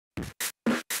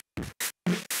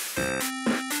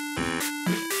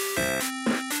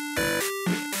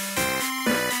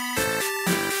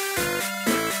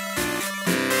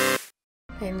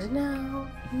And now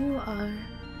you are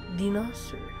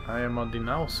dinosaur. I am a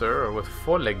dinosaur with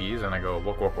 4 leggies, and I go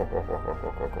walk, walk, walk, walk, walk, walk,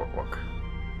 walk, walk, walk, walk.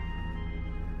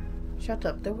 Shut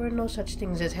up, there were no such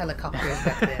things as helicopters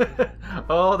back then.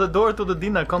 Oh, the door to the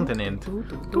Dina continent. Look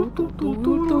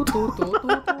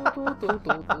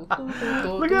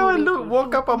how I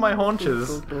walk up on my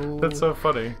haunches. That's so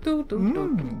funny. Nom.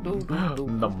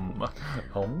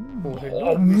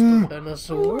 Mr.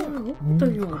 Dinosaur, what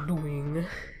are you doing?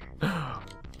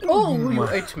 Oh, you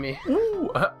ate me.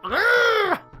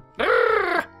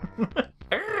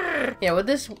 Yeah, with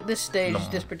this stage,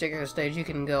 this particular stage, you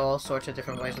can go all sorts of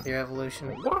different ways with your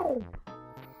evolution.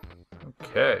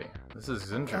 Okay, this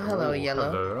is interesting. Hello,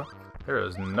 Yellow. Hello. There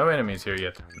is no enemies here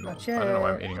yet. Not I don't know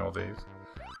why I'm yet. eating all these.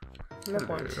 No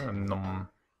point. Nom.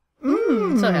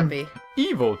 So happy.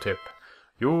 E.V.O tip.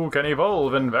 You can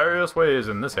evolve in various ways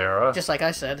in this era. Just like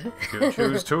I said. If you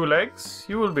choose 2 legs,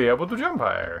 you will be able to jump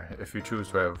higher. If you choose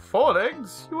to have 4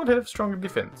 legs, you will have stronger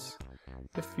defense.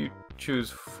 If you choose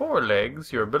 4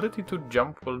 legs, your ability to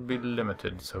jump will be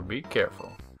limited, so be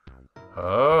careful.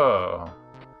 Oh.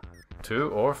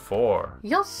 2 or 4.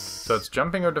 Yes! So it's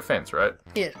jumping or defense, right?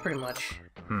 Yeah, pretty much.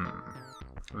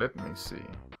 Let me see.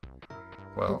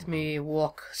 Well, Let me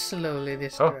walk slowly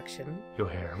this direction. your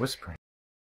hair whispering.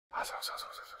 How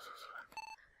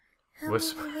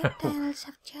Whisper. many reptiles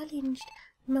have challenged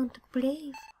Mount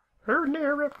Brave? Her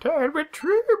near reptile with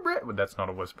true breath. Well, that's not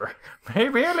a whisper.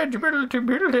 Maybe eligible to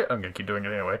build it. I'm gonna keep doing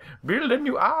it anyway. Build a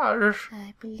new arch.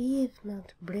 I believe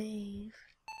Mount Brave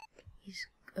is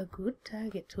a good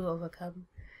target to overcome.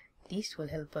 This will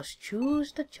help us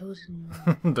choose the chosen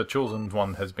one. The chosen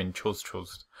one has been chosen.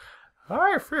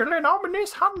 I feel an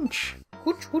ominous hunch.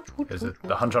 Hooch, hooch, hooch, Is hooch, it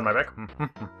the hunch on my back?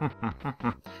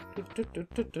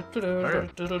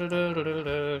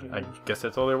 I guess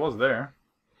that's all there was there.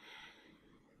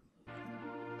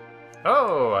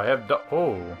 Oh, I have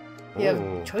You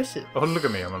have choices. Oh, look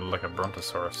at me! I'm like a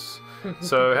brontosaurus.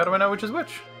 So how do I know which is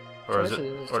which? Or is it?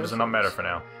 Choices, Or does it not matter for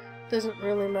now? Doesn't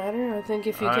really matter. I think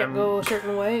if you can't go a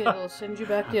certain way, it'll send you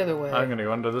back the other way. I'm gonna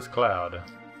go under this cloud.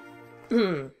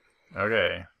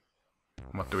 Okay.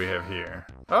 What do we have here?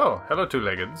 Oh, hello,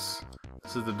 2-leggeds.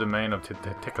 This is the domain of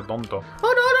Tekadonto.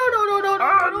 Oh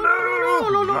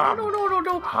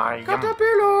no! Hi,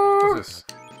 Caterpillar! What's this?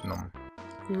 No.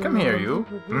 Come here, you.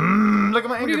 Look at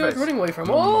my What are you angry guys face. running away from?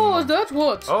 Oh, that's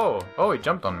what! Oh, he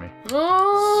jumped on me.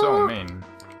 Oh! So mean.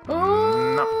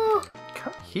 Oh! No.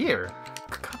 Come here.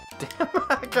 God damn,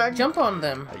 I can't Jump on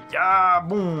them. Yeah,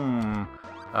 boom.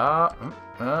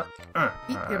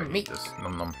 Eat your meat. This.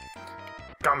 Nom nom.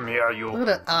 Come here, you. Look at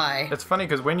that eye. It's funny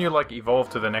because when you like evolve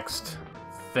to the next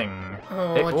thing.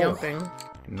 Oh, jumping.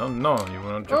 No, you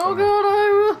won't jump. Oh on me. god,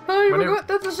 I regret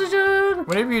that decision.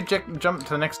 Whenever you jump to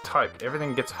the next type,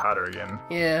 everything gets harder again.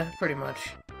 Yeah, pretty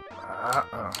much.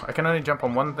 I can only jump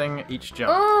on one thing each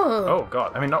jump. Oh! Oh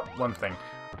god, I mean not one thing.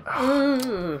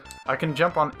 I can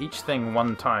jump on each thing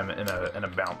one time in a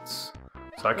bounce.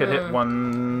 So I could hit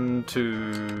 1,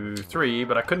 2, 3,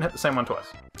 but I couldn't hit the same one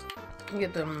twice.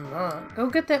 Get them. Go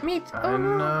get that meat. I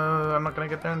know, I'm not gonna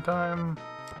get there in time.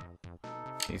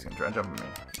 He's gonna try and jump at me.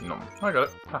 No, I got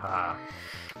it. Haha.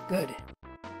 Good.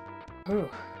 Ooh.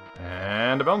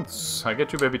 And a bounce. I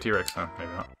get you, baby T-Rex. No,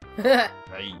 maybe not.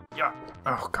 Hey, yeah.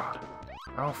 Oh god.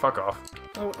 Oh, fuck off.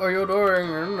 What are you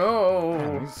doing? No.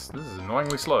 Man, this is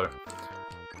annoyingly slow.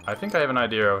 I think I have an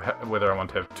idea of whether I want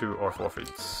to have 2 or 4 feet.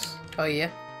 Oh yeah.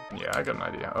 Yeah, I got an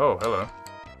idea. Oh, hello.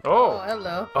 Oh, Oh!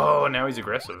 hello. Oh, now he's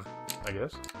aggressive, I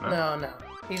guess. No.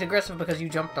 He's aggressive because you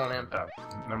jumped on him. Oh,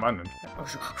 never mind then.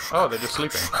 Oh, they're just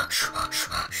sleeping.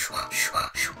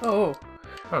 Oh.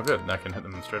 Oh, good. I can hit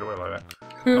them straight away like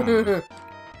that.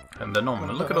 And they're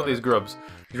normal. Look at all these grubs.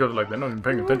 These grubs are like, they're not even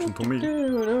paying attention to me.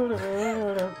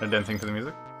 They're dancing to the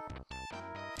music.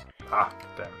 Ah,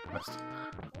 damn, missed.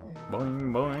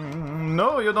 Boing, boing.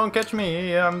 No, you don't catch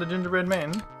me. I'm the gingerbread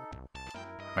man.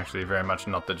 I'm actually very much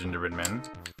not the gingerbread man.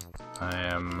 I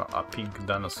am a pink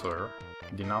dinosaur.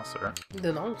 Dinosaur.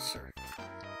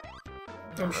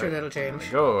 I'm sure that'll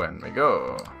change. And we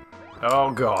go.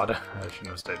 Oh god, I shouldn't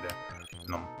have stayed there.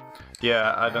 No.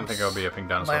 Yeah, I don't think I'll be a pink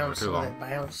dinosaur for too long.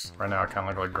 Bounce. Right now I kind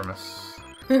of look like Grimace.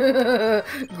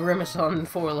 Grimace on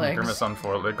 4 legs. Grimace on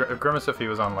 4 legs. Grimace if he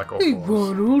was on like all Hey, 4s.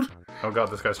 Ronald. Oh god,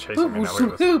 this guy's chasing me now.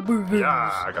 Look at this.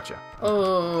 Yeah, I gotcha.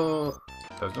 Oh.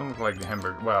 Those don't look like the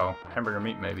hamburger. Well, hamburger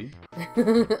meat maybe.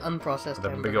 Unprocessed.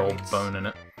 With a big old meats. bone in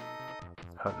it.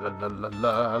 What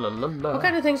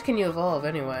kind of things can you evolve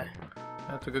anyway?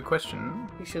 That's a good question.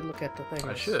 You should look at the things.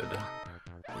 I should.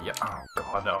 Yeah. Oh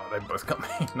god, no, they both got me.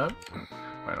 No.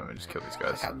 Wait, let me just kill these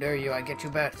guys. How dare you? I get you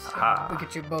both. Ah. We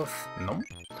get you both. Nom.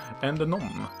 And a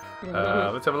nom.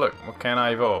 Let's have a look. What can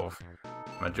I evolve?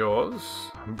 My jaws.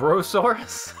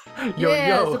 Brosaurus? Yo, yeah,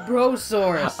 yo. it's a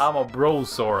Brosaurus. I'm a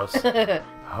Brosaurus.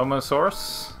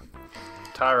 Homosaurus.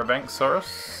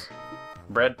 Tyrabanksaurus.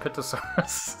 Brad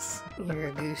Pittosaurus. You're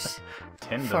a goose.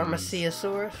 Tendons.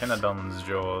 Pharmaceosaurus. Tenodon's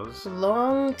jaws.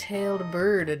 Long-tailed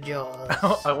bird jaws.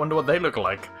 I wonder what they look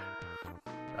like.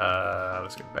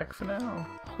 Let's get back for now.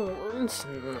 Horns.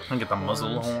 And get the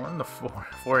muzzle horn. The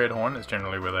forehead horn is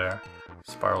generally where they are.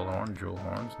 Spiral horn, jewel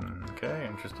horns. Okay,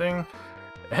 interesting.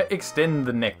 Extend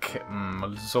the neck.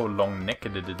 So long neck.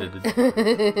 The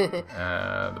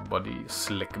body,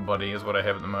 slick body is what I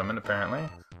have at the moment, apparently.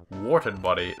 Warted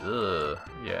body. Ugh.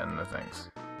 Yeah, no thanks.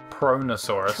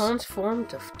 Pronosaurus. Transformed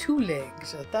to 2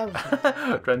 legs.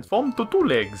 1,000. Transformed to 2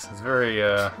 legs. It's very,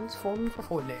 Transformed for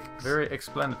 4 legs. very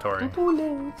explanatory. 2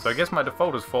 legs. So I guess my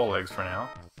default is 4 legs for now.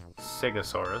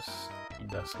 Stegosaurus.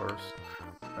 Edosaurus.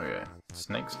 Okay.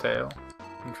 Snake's tail.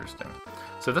 Interesting.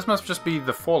 So this must just be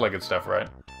the 4-legged stuff, right?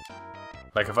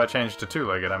 Like if I change to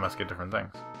 2-legged, I must get different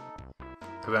things.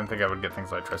 Because I didn't think I would get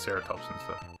things like Triceratops and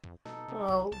stuff.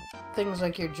 Well, things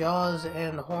like your jaws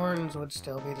and horns would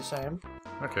still be the same.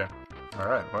 Okay.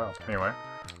 Alright, well, anyway.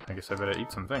 I guess I better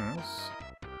eat some things.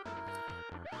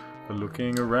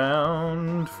 Looking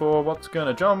around for what's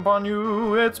gonna jump on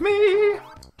you, it's me!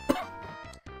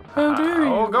 How dare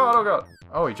you? Oh god, oh god!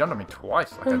 Oh, he jumped on me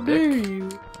twice like How a dare dick. you?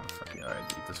 Oh, fuck you,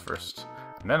 alright, eat this first.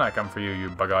 And then I come for you, you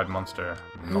bug-eyed monster.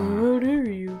 Nom. How dare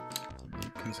you? You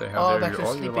can say how dare back you to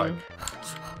all sleeping. you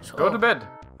like. Go to bed!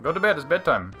 Go to bed, it's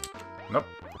bedtime. Nope.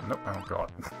 Nope, oh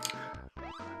god.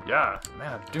 Yeah,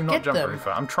 man, I do not Get jump them. very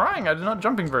far. I'm trying, I'm not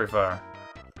jumping very far.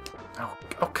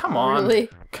 Oh, come on. Really?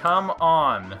 Come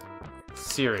on.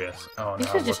 Serious. Oh, no. You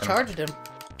should have just charged him.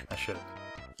 I should.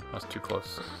 I was too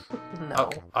close. No.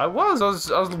 Oh, I was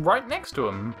right next to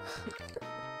him.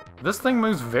 This thing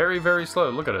moves very, very slow.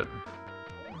 Look at it.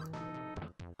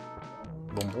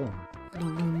 Boom,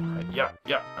 boom. Yeah,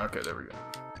 yeah. Okay, there we go.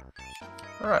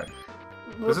 Alright.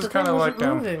 Well, This is the kind of thing like,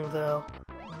 wasn't moving, though.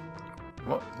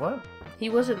 What? He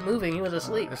wasn't moving, he was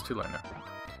asleep. It's too late now.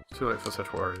 It's too late for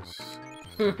such worries.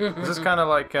 This is kind of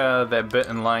like that bit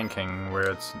in Lion King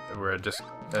where it just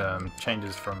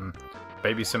changes from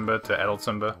baby Simba to adult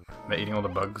Simba. They're eating all the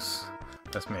bugs.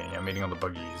 That's me. I'm eating all the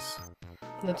buggies.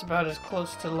 That's about as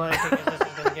close to Lion King as this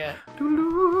is gonna get.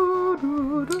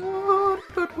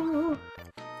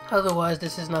 Otherwise,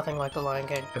 this is nothing like the Lion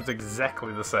King. It's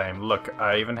exactly the same. Look,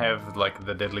 I even have like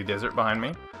the Deadly Desert behind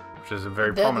me, which is a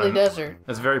very Deadly prominent. Desert.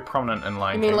 It's very prominent in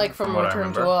Lion You King. mean like from what I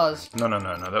Return to remember. Oz? No.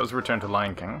 That was Return to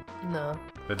Lion King. No.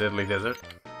 The Deadly Desert.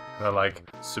 They're like,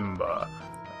 Simba,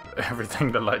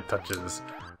 everything the light touches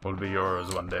will be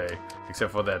yours one day.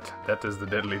 Except for that. That is the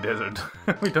Deadly Desert.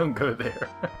 We don't go there.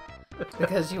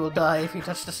 Because you will die if you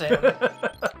touch the sand.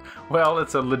 Well,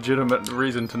 it's a legitimate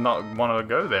reason to not want to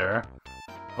go there.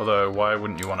 Although, why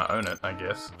wouldn't you want to own it, I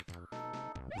guess?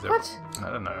 What? I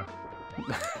don't know.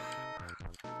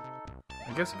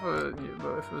 I guess if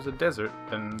it was a desert,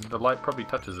 then the light probably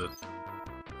touches it.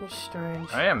 You're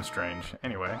strange. I am strange.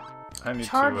 Anyway, I need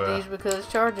Charge to... these because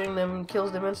charging them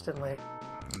kills them instantly.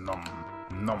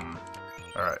 Nom.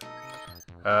 Alright.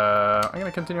 I'm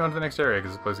gonna continue on to the next area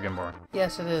because this place is getting boring.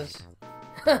 Yes, it is.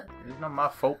 It's not my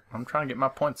fault. I'm trying to get my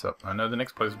points up. I know the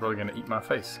next place is probably gonna eat my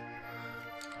face.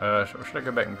 Should I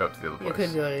go back and go up to the other place? You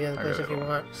could go to the other place if you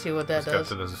want. See what that Let's does.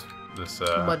 go to this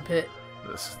Mud pit.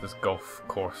 this golf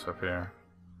course up here.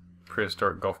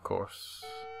 Prehistoric golf course.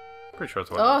 Pretty sure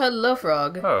it's what. Oh, hello,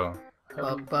 frog. Oh.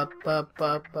 Bup, bup, bup,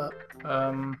 bup, bup.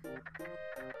 I'm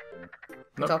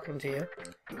Nope. talking to you.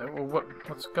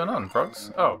 What's going on,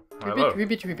 frogs? Oh, hello.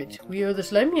 Ribbit. We are the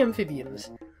slimy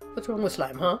amphibians. What's wrong with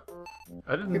slime, huh?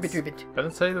 I didn't Ribbit. I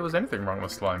didn't say there was anything wrong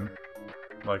with slime.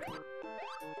 Like,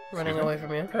 Running away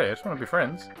from you. hey, I just want to be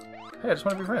friends. Hey, I just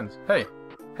want to be friends. Hey.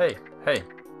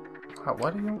 Wow,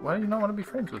 why do you not want to be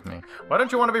friends with me? Why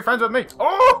don't you want to be friends with me?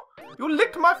 Oh! You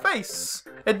licked my face!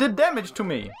 It did damage to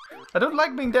me. I don't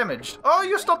like being damaged. Oh,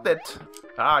 you stopped it.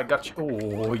 Ah, I got you.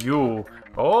 Oh, you.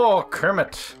 Oh,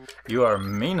 Kermit. You are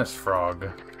meanest frog.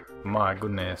 My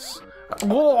goodness.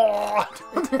 Whoa! I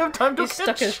didn't have time to He catch.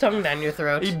 stuck his tongue down your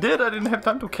throat. He did. I didn't have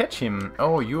time to catch him.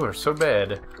 Oh, you are so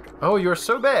bad. Oh, you're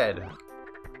so bad.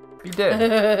 Be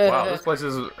dead. Wow, this place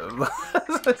is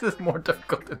this is more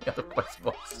difficult than the other place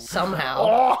was. Somehow.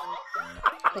 Oh!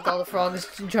 With all the frogs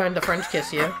trying to French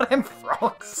kiss you. Damn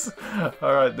frogs.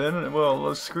 Alright then, well,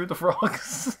 let's screw the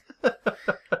frogs.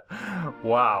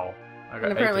 Wow. I got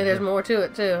And apparently 8 there's here. more to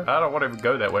it, too. I don't want to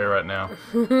go that way right now.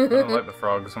 I don't like the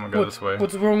frogs. I'm gonna go this way.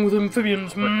 What's wrong with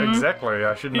amphibians? But exactly,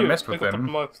 I shouldn't have messed with I them.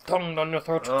 got my tongue down your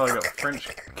throat. Oh, I got French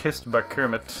kissed by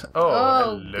Kermit. Oh,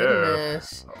 Oh, hello.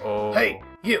 goodness. Oh. Hey,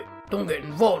 you! Don't get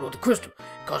involved with the crystal.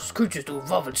 It causes creatures to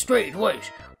evolve in strange ways.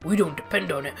 We don't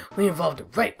depend on it. We evolve the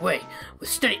right way. With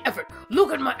steady effort.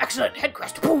 Look at my excellent head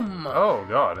crest. Boom! Oh,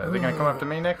 God. Are they gonna come after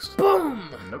me next? Boom!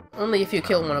 Nope. Only if you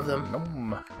kill one of them.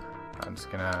 Nom. I'm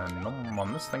just gonna nom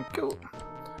on this thing. Cool.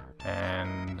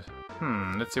 And,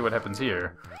 let's see what happens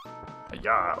here.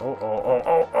 Yeah.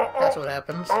 Oh. That's what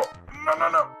happens. Oh,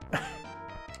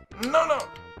 no. No.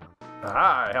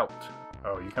 Ah, I helped.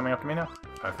 Oh, you coming after me now?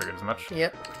 I figured as much.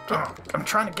 Yep. Oh, I'm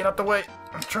trying to get out the way.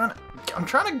 I'm trying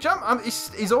to jump.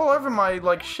 He's all over my,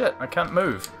 like, shit. I can't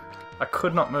move. I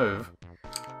could not move.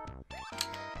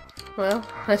 Well,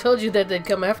 I told you that they'd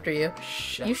come after you.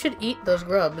 Shit. You should eat those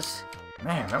grubs.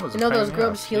 Man, that was a You know pain those in the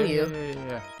grubs ass. heal Yeah, you.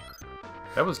 Yeah.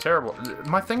 That was terrible.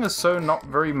 My thing is so not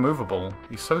very movable.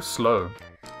 He's so slow.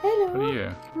 Hello. What are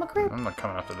you? I'm a crab. I'm not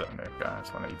coming after that guy. I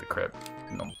just want to eat the crab.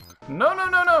 No. Oh,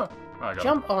 I got him.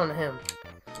 Jump on him.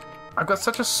 I've got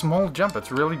such a small jump,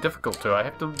 it's really difficult to. I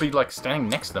have to be, like, standing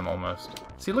next to them almost.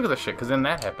 See, look at this shit, because then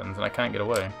that happens and I can't get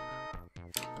away.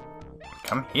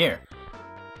 Come here.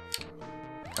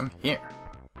 Come here.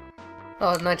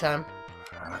 Oh, it's nighttime.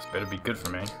 This better be good for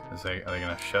me. Are they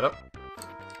gonna shut up?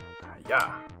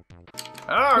 Yeah.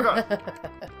 Oh, God!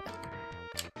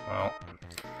 Well,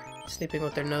 Sleeping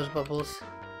with their nose bubbles.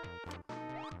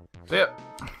 see ya.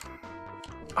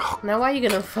 Now why are you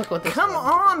gonna fuck with this Come one?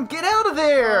 on, get out of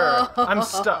there! Oh. I'm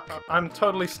stuck. I'm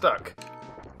totally stuck.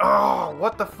 Oh,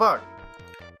 what the fuck?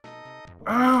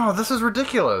 Oh, this is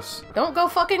ridiculous. Don't go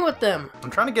fucking with them! I'm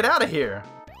trying to get out of here.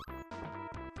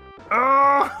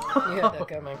 Oh! You had that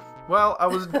coming. Well, I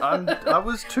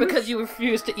was too... Because you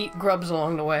refused to eat grubs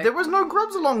along the way. There was no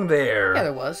grubs along there. Yeah,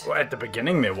 there was. Well, at the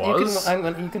beginning there was.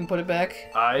 You can put it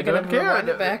back. I You're don't gonna care. rewind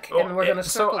it back, and we're gonna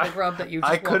So circle the grub that you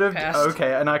just I could walked have past.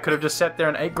 okay, and I could have just sat there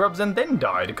and ate grubs and then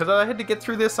died because I had to get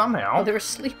through there somehow. Oh, they were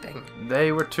sleeping.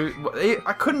 They were too.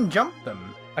 I couldn't jump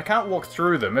them. I can't walk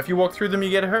through them. If you walk through them, you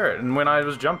get hurt. And when I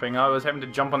was jumping, I was having to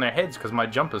jump on their heads because my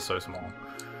jump is so small.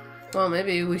 Well,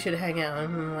 maybe we should hang out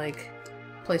in, like,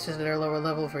 places that are lower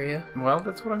level for you. Well,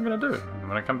 that's what I'm gonna do.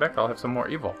 When I come back, I'll have some more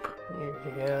E.V.O.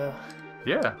 Yeah,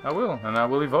 Yeah, I will, and I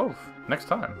will evolve next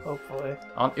time hopefully.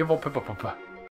 on E.V.O.